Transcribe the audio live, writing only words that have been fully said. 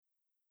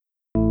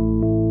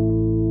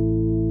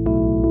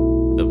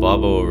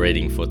Bible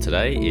reading for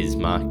today is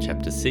Mark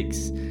chapter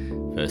 6,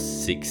 verse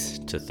 6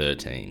 to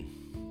 13.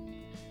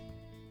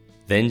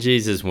 Then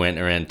Jesus went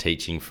around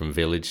teaching from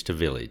village to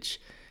village,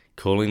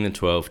 calling the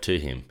 12 to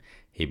him.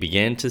 He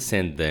began to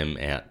send them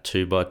out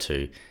 2 by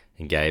 2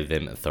 and gave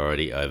them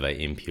authority over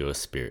impure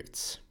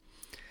spirits.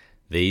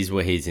 These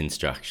were his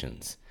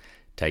instructions.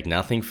 Take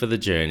nothing for the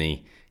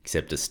journey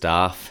except a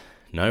staff,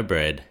 no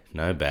bread,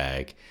 no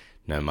bag,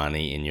 no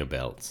money in your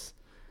belts.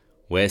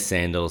 Wear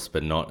sandals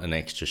but not an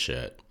extra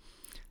shirt.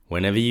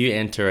 Whenever you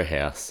enter a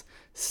house,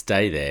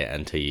 stay there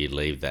until you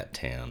leave that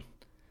town.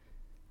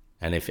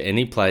 And if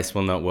any place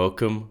will not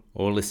welcome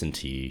or listen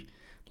to you,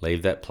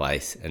 leave that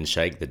place and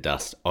shake the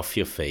dust off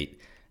your feet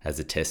as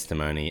a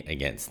testimony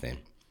against them.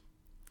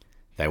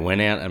 They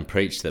went out and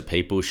preached that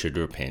people should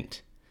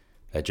repent.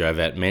 They drove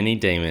out many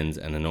demons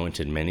and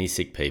anointed many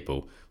sick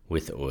people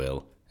with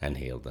oil and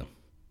healed them.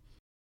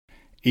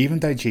 Even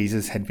though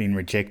Jesus had been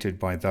rejected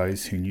by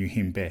those who knew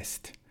him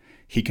best,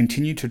 he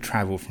continued to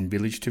travel from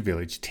village to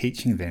village,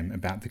 teaching them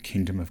about the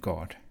kingdom of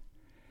God.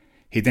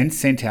 He then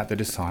sent out the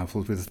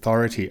disciples with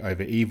authority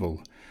over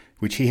evil,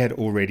 which he had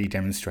already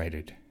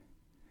demonstrated.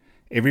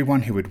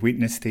 Everyone who had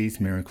witnessed these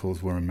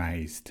miracles were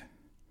amazed.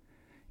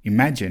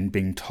 Imagine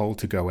being told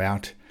to go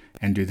out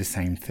and do the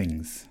same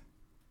things.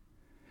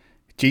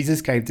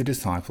 Jesus gave the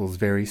disciples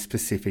very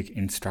specific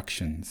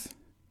instructions.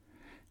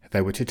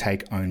 They were to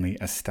take only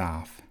a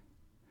staff.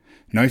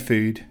 No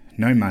food,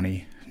 no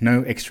money,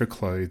 no extra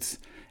clothes,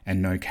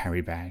 and no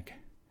carry bag.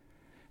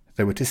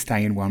 They were to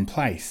stay in one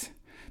place,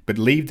 but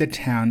leave the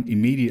town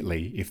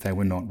immediately if they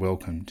were not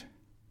welcomed.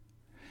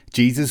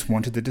 Jesus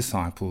wanted the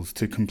disciples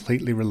to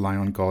completely rely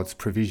on God's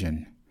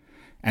provision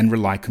and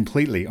rely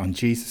completely on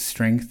Jesus'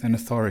 strength and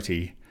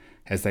authority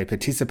as they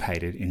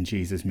participated in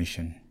Jesus'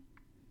 mission.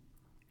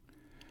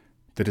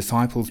 The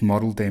disciples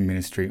modelled their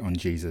ministry on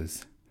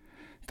Jesus.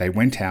 They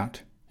went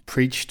out,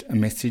 preached a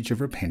message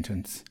of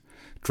repentance,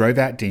 drove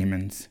out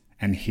demons,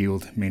 and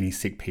healed many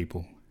sick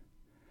people.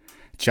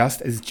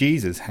 Just as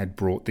Jesus had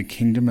brought the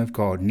kingdom of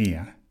God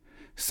near,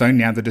 so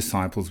now the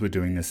disciples were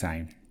doing the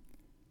same.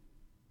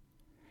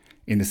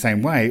 In the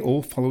same way,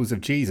 all followers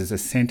of Jesus are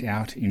sent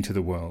out into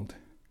the world.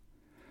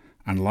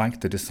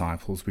 Unlike the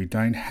disciples, we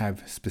don't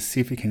have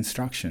specific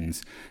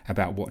instructions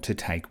about what to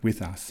take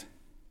with us.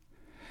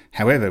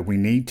 However, we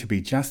need to be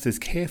just as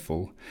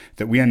careful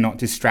that we are not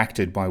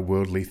distracted by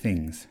worldly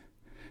things,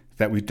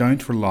 that we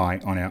don't rely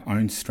on our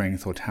own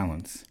strength or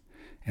talents,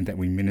 and that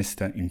we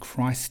minister in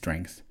Christ's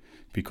strength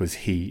because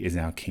he is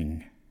our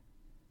King.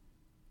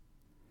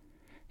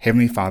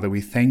 Heavenly Father,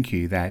 we thank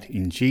you that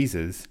in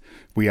Jesus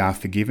we are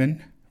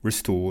forgiven,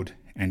 restored,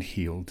 and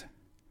healed.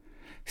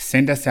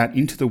 Send us out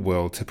into the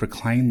world to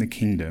proclaim the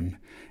kingdom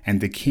and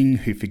the King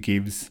who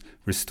forgives,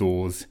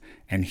 restores,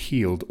 and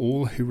healed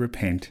all who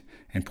repent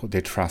and put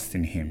their trust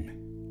in him.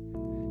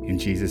 In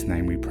Jesus'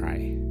 name we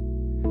pray.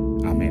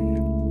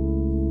 Amen.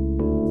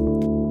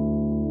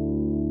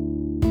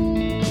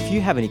 If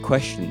you have any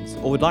questions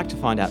or would like to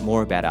find out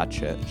more about our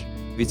church,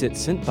 visit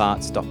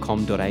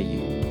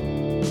stbarts.com.au.